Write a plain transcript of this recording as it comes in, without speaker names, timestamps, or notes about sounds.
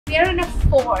We are in a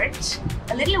fort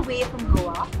a little away from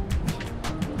Goa.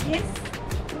 This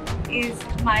is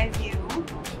my view.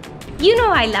 You know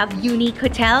I love unique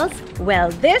hotels.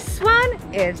 Well, this one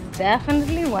is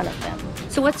definitely one of them.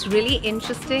 So what's really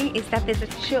interesting is that there's a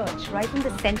church right in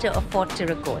the center of Fort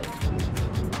Tiracol.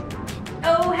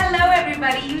 Oh, hello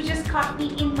everybody. You just caught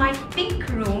me in my pink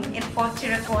room in Fort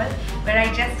Tiracol where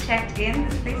I just checked in.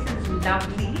 This place is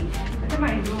lovely. Look at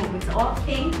my room. It's all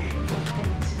pink.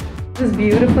 This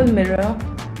beautiful mirror.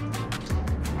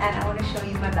 And I want to show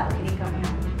you my balcony. Come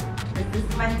here. This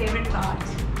is my favorite part.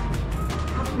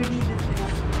 How pretty this is.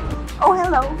 Oh,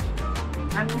 hello.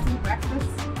 I'm eating breakfast.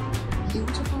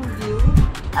 Beautiful view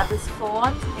at this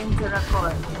fort in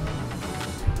Tiracol.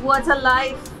 What a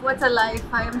life! What a life!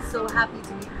 I am so happy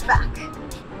to be back.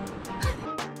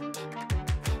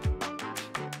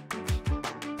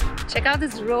 Check out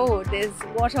this road. There's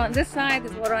water on this side,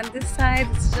 there's water on this side.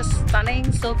 It's just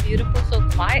stunning, so beautiful, so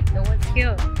quiet. No one's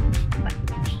here. But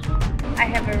I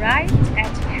have arrived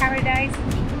at Paradise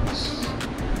Beach.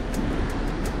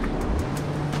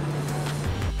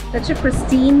 Such a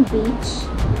pristine beach.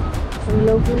 Some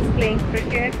locals playing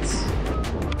cricket.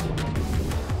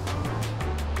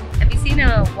 Have you seen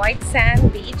a white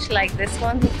sand beach like this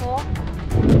one before?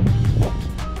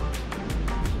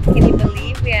 Can you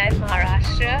believe we are in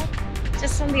Maharashtra?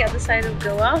 Just on the other side of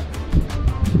Goa.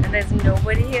 And there's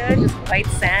nobody here, just white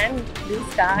sand, blue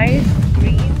skies,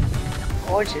 green,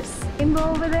 gorgeous. Rainbow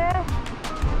over there.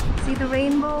 See the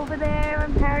rainbow over there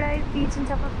on Paradise Beach, on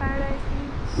top of Paradise.